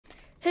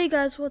Hey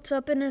guys, what's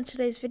up? And in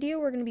today's video,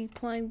 we're going to be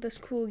playing this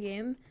cool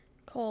game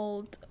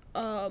called,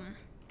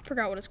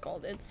 forgot what it's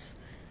called. It's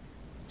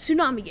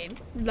Tsunami game.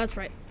 That's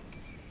right.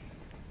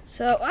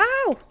 So,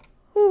 ow!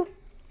 Ooh.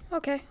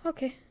 Okay.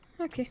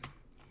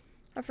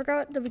 I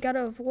forgot that we got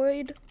to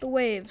avoid the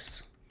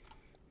waves.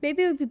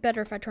 Maybe it would be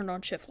better if I turned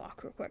on shift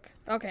lock real quick.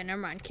 Okay,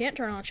 never mind. Can't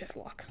turn on shift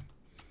lock.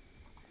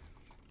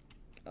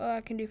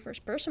 I can do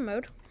first person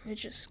mode,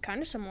 which is kind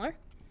of similar.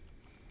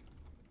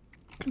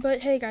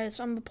 But hey guys,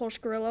 I'm the Polish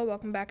Gorilla.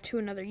 Welcome back to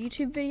another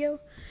YouTube video.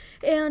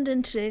 And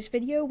in today's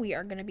video, we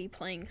are going to be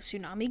playing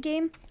Tsunami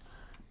game.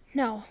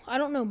 Now, I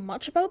don't know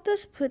much about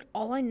this, but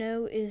all I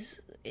know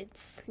is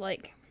it's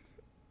like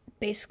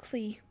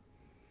basically...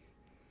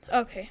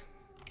 Okay,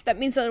 that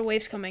means that a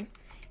wave's coming.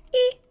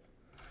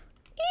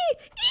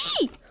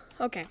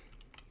 Okay.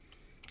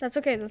 That's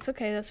okay.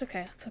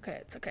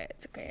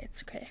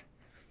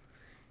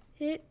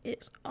 It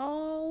is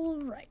all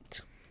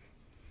right.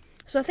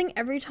 So I think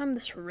every time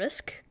this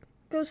risk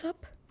goes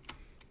up,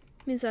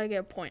 means that I get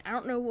a point. I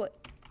don't know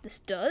what this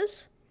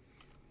does.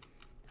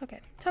 Okay,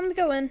 time to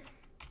go in.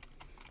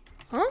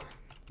 Huh?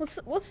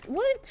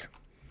 What?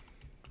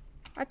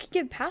 I could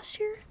get past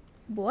here?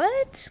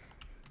 What?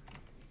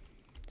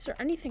 Is there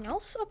anything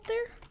else up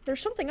there?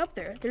 There's something up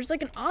there. There's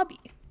like an obby.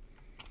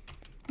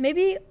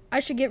 Maybe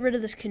I should get rid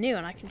of this canoe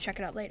and I can check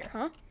it out later,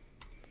 huh?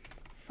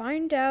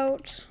 Find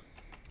out.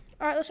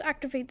 Alright, let's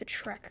activate the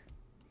trek.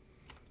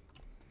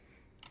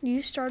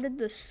 You started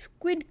the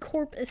Squid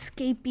Corp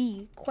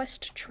Escapee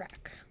quest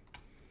track.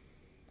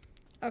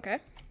 Okay.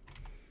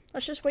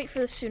 Let's just wait for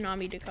the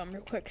tsunami to come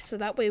real quick, so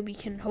that way we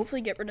can hopefully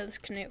get rid of this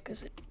canoe,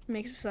 because it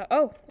makes us that.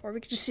 Oh, or we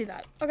could just see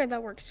that. Okay,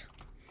 that works.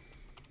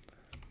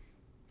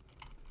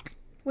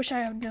 Wish I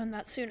had known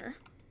that sooner.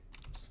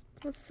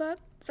 What's that?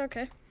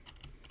 Okay.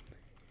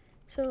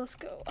 So let's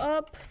go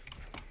up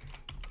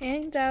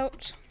and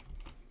out.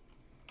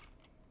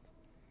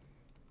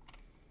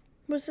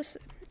 What's this?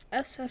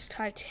 SS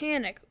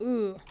Titanic.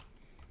 Ooh.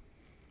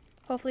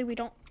 Hopefully we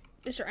don't...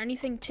 Is there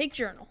anything? Take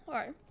journal.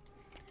 Alright.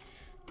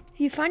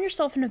 You find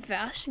yourself in a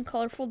vast and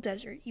colorful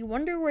desert. You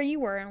wonder where you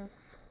were and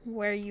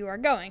where you are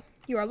going.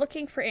 You are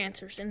looking for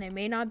answers, and they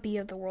may not be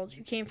of the world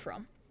you came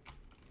from.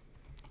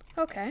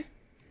 Okay.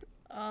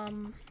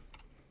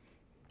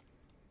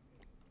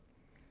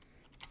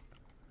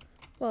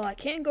 Well, I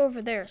can't go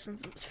over there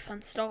since it's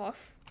fenced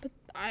off. But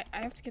I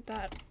have to get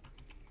that.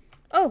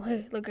 Oh,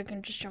 hey, look, I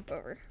can just jump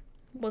over.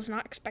 Was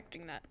not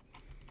expecting that.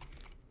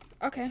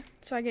 Okay,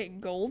 so I get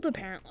gold,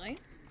 apparently.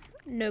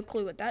 No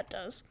clue what that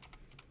does.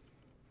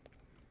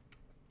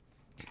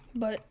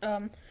 But,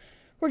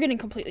 we're getting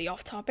completely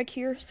off topic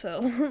here,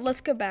 so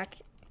let's go back.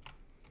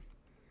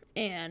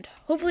 And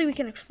hopefully we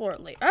can explore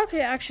it later.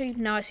 Okay, actually,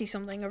 now I see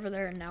something over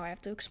there, and now I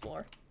have to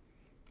explore.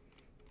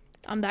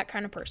 I'm that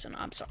kind of person.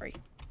 I'm sorry.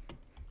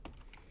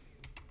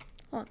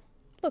 Hold on.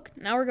 Look,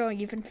 now we're going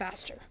even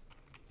faster.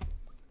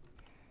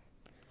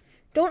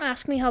 Don't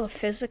ask me how the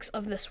physics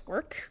of this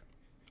work,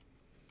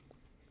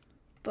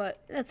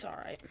 but that's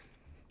alright.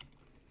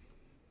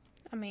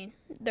 I mean,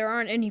 there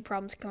aren't any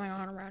problems going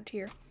on around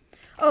here.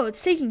 Oh,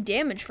 it's taking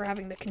damage for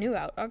having the canoe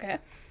out. Okay.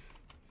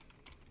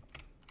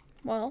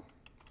 Well,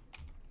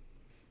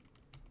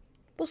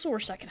 what's the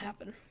worst that can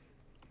happen?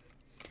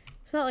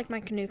 It's not like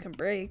my canoe can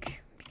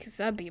break, because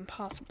that'd be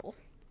impossible.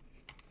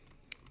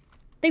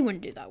 They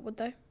wouldn't do that, would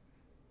they?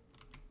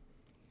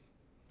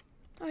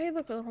 Oh, hey,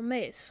 look, a little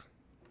maze.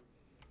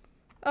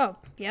 Oh,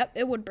 yep,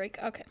 it would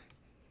break. Okay.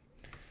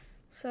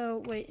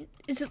 So, wait.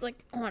 Is it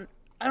like, hold on.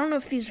 I don't know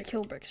if these are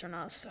kill bricks or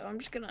not, so I'm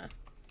just gonna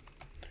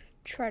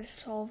try to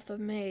solve the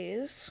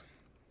maze.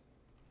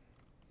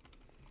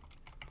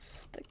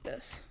 It's like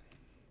this.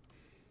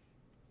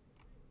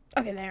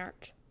 Okay, they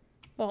aren't.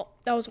 Well,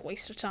 that was a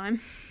waste of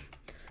time.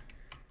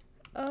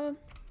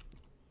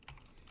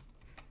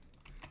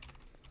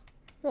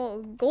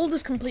 Well, gold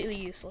is completely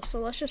useless, so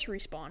let's just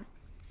respawn.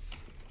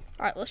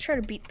 Alright, let's try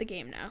to beat the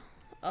game now.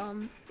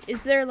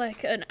 Is there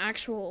like an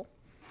actual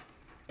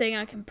thing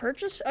I can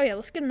purchase? Oh yeah,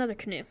 let's get another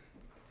canoe.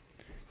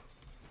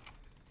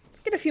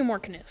 Let's get a few more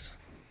canoes.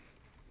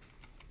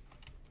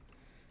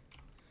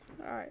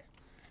 Alright.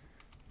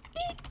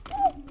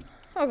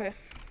 Okay.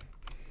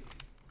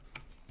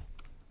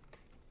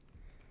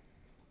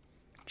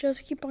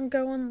 Just keep on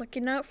going,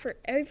 looking out for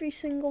every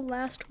single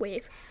last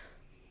wave.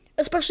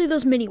 Especially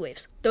those mini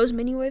waves. Those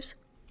mini waves.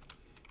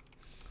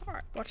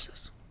 Alright, watch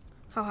this.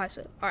 How high is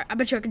it? Alright, I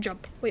bet you I can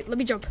jump. Wait, let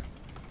me jump.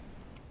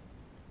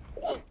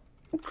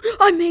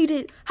 I made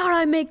it! How did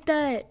I make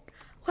that?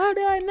 How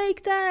did I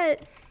make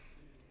that?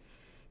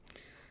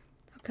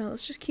 Okay,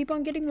 let's just keep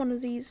on getting one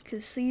of these,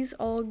 because these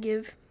all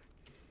give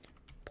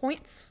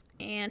points,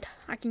 and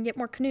I can get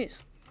more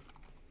canoes.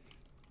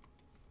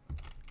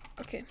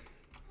 Okay.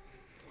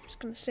 I'm just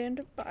going to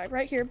stand by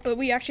right here, but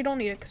we actually don't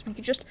need it, because we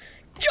can just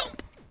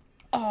jump!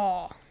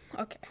 Oh,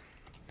 okay.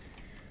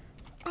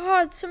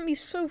 Oh, it sent me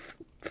so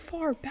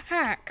far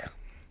back.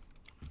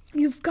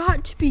 You've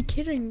got to be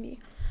kidding me.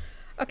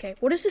 Okay,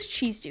 what does this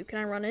cheese do? Can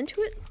I run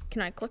into it?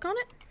 Can I click on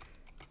it?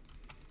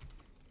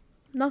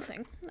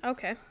 Nothing.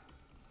 Okay.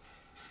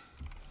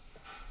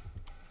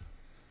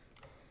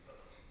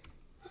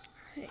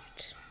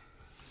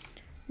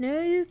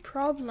 No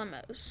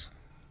problemos.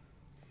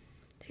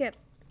 Yep.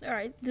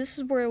 Alright, this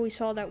is where we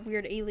saw that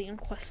weird alien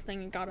quest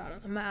thing and got out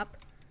of the map.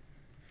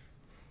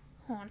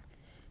 Hold on.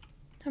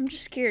 I'm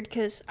just scared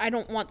because I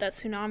don't want that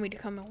tsunami to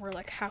come and we're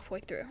like halfway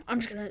through. I'm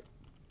just gonna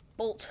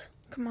bolt.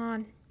 Come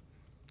on.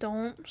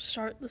 Don't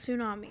start the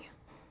tsunami.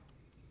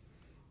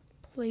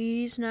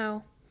 Please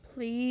no.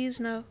 Please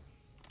no.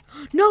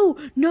 No!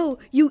 No!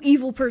 You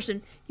evil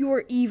person. You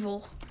are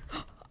evil.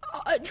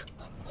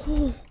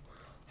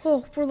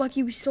 Oh, we're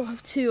lucky we still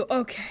have 2.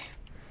 Okay.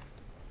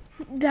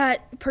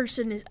 That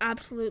person is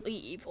absolutely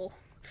evil.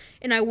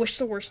 And I wish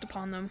the worst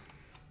upon them.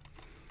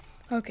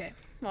 Okay.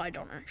 Well, I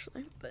don't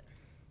actually, but...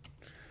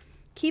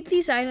 Keep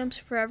these items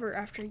forever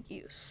after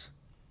use.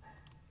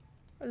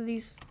 Are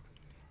these...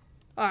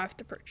 Oh, I have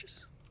to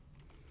purchase.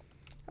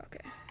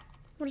 Okay.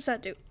 What does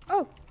that do?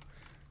 Oh!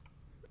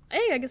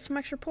 Hey, I get some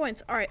extra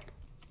points. Alright.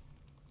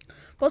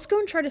 Well, let's go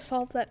and try to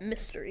solve that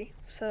mystery.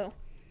 So...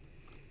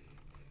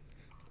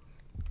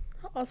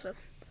 Also,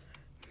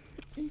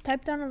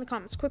 type down in the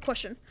comments. Quick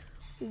question.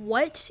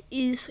 What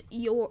is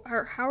your...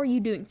 Or how are you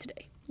doing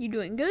today? You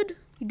doing good?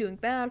 You doing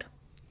bad?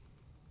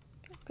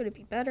 Could it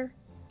be better?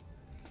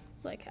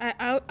 Like,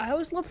 I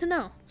always love to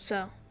know.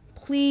 So,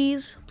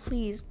 please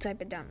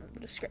type it down in the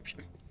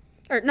description.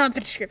 Or, not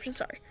the description,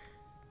 sorry.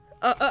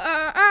 No.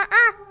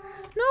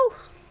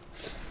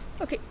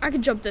 Okay, I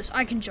can jump this.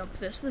 I can jump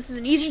this. This is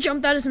an easy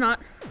jump. That is not.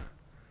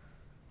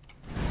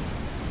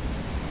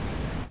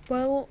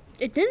 Well,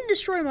 it didn't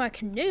destroy my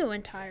canoe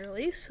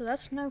entirely, so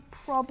that's no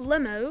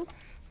problemo.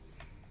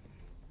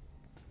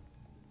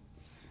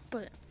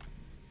 But,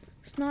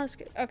 it's not as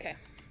good. Okay.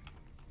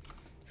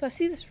 So I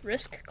see this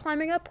risk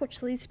climbing up,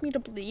 which leads me to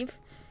believe...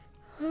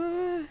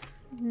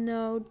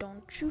 no,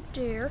 don't you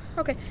dare.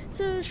 Okay, it's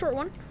a short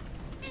one.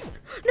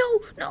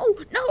 No!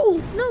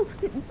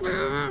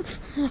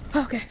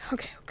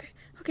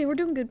 Okay, we're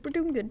doing good.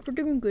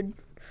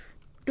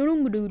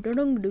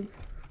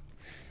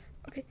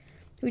 Okay,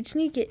 we just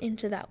need to get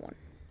into that one.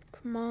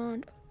 Come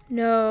on.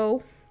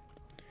 No.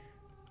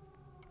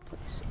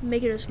 Please,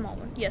 make it a small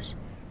one. Yes.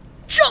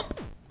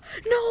 Jump!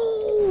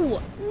 No!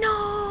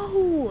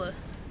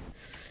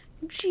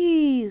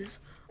 Jeez.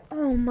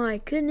 Oh my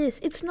goodness.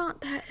 It's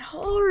not that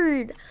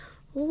hard.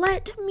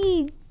 Let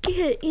me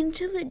get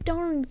into the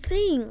darn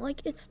thing.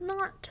 Like, it's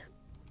not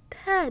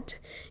that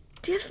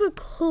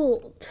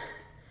difficult.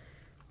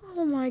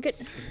 Oh my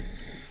goodness.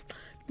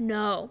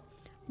 No.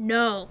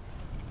 Come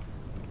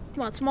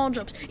on, small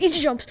jumps. Easy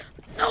jumps.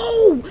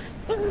 No!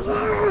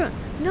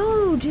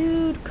 No,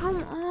 dude.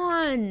 Come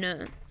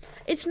on.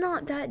 It's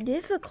not that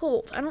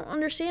difficult. I don't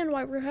understand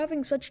why we're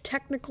having such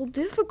technical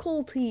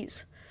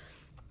difficulties.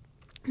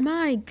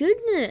 My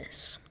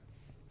goodness.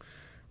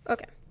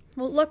 Okay.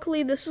 Well,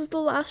 luckily, this is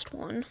the last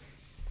one.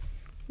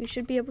 We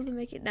should be able to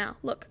make it now.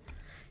 Look.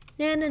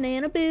 Nana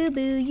nana boo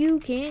boo, you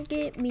can't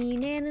get me.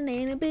 Nana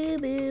nana boo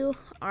boo.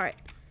 Alright.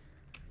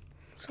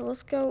 So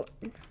let's go.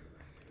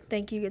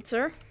 Thank you, good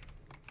sir.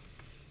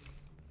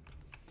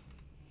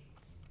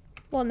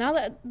 Well,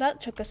 now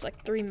that took us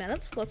like 3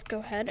 minutes, let's go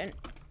ahead and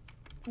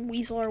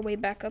weasel our way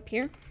back up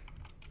here.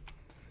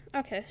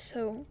 Okay,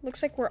 so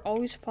looks like we're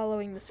always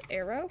following this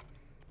arrow.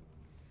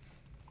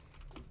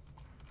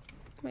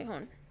 Wait, hold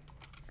on.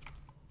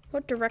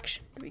 What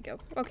direction do we go?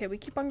 Okay, we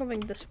keep on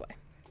going this way.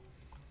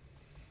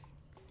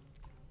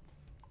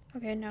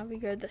 Okay, now we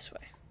go this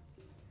way.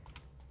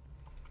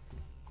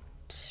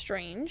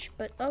 Strange,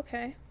 but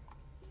okay.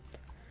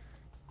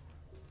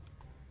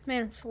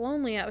 Man, it's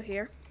lonely out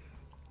here.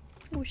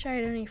 I wish I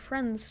had any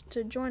friends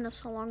to join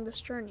us along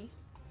this journey.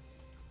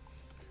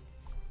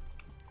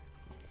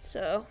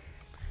 So,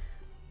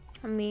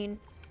 I mean,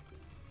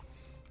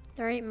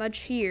 there ain't much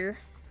here.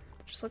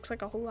 Just looks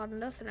like a whole lot of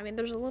nothing. I mean,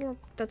 there's a little,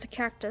 that's a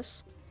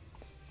cactus.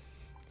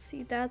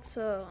 See, that's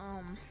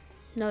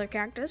another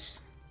cactus.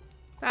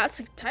 That's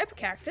a type of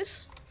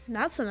cactus. And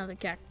that's another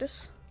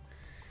cactus.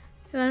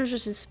 And then there's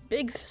just this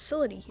big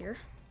facility here.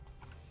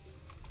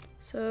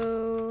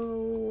 So,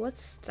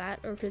 what's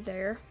that over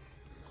there?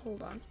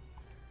 Hold on.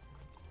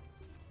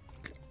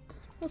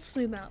 Let's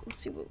zoom out. Let's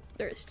see what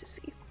there is to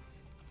see.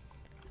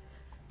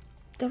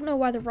 Don't know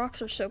why the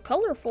rocks are so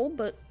colorful,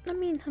 but I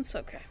mean, that's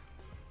okay.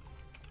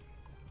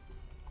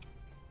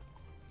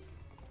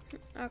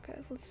 Okay,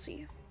 let's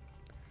see.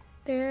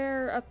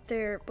 They're up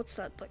there. What's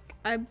that? Like,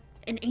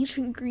 in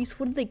ancient Greece,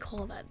 what did they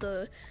call that?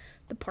 The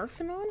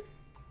Parthenon?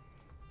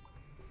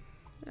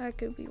 I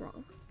could be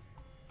wrong.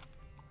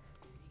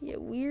 Yeah,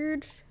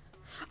 weird.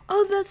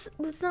 Oh, that's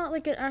not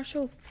like an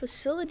actual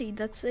facility.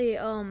 That's a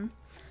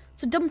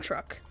it's a dump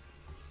truck.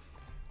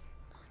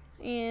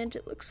 And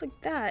it looks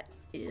like that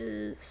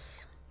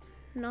is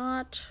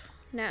not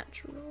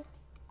natural.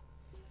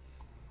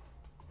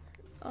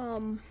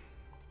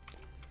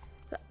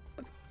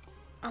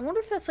 I wonder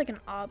if that's like an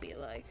obby,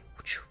 like.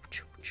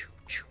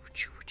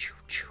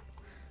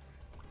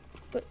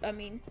 But I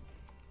mean,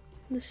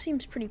 this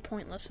seems pretty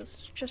pointless.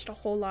 It's just a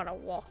whole lot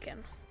of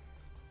walking.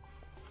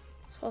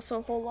 It's also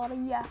a whole lot of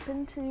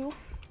yapping too,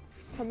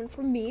 coming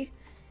from me.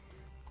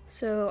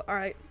 So,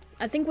 alright.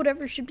 I think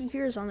whatever should be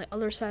here is on the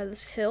other side of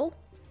this hill.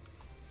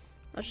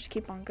 I'll just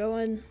keep on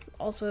going.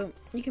 Also,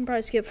 you can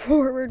probably skip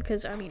forward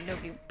because, I mean,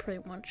 nobody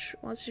pretty much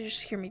wants to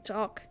just hear me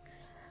talk.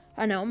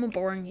 I know, I'm a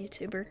boring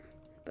YouTuber,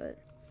 but...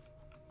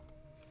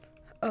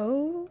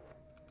 Oh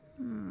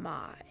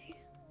my.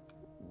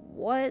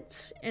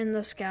 What in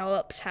the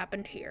scallops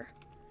happened here?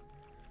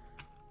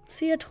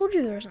 See, I told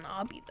you there was an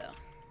obby, though.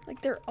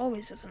 Like, there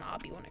always is an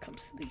obby when it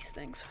comes to these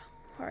things.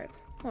 Alright,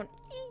 hold on.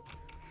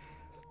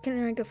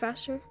 Can I go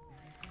faster?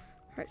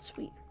 Alright,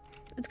 sweet.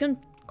 It's gonna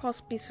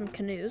cost me some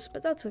canoes,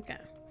 but that's okay.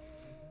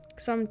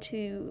 Cause I'm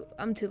too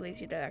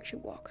lazy to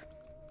actually walk.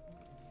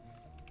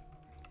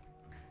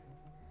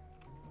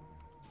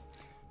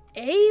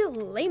 A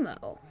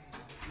lamo.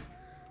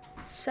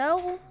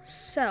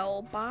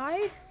 Sell,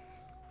 buy.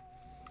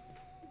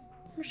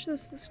 How much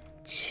is this?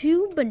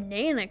 2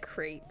 banana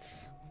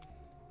crates.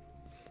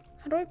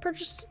 How do I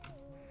purchase?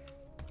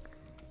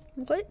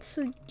 What?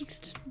 So you can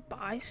just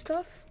buy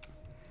stuff?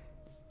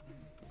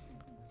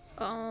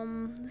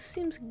 This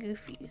seems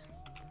goofy.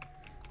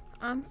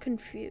 I'm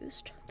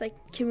confused. Like,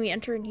 can we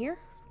enter in here?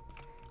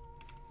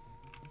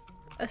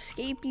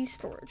 Escapee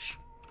storage.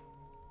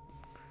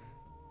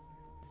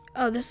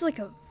 Oh, this is like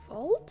a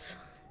vault?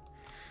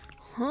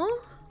 Huh?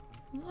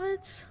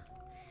 What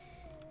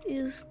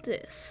is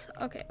this?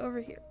 Okay, over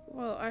here.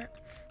 Well,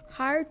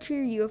 higher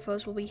tier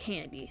UFOs will be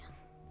handy.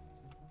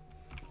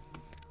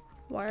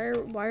 Why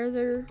are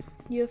there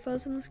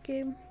UFOs in this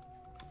game?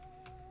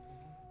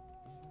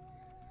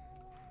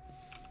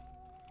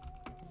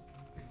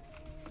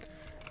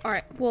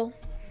 Alright, well,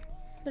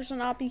 there's an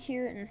obby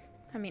here, and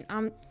I mean,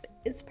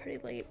 it's pretty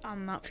late.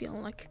 I'm not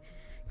feeling like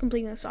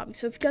completing this obby.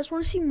 So if you guys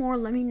want to see more,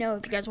 let me know.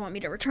 If you guys want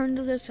me to return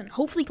to this and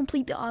hopefully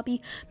complete the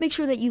obby, make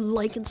sure that you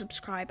like and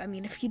subscribe. I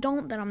mean, if you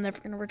don't, then I'm never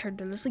going to return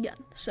to this again.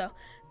 So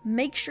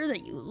make sure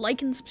that you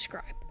like and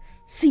subscribe.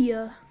 See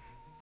ya.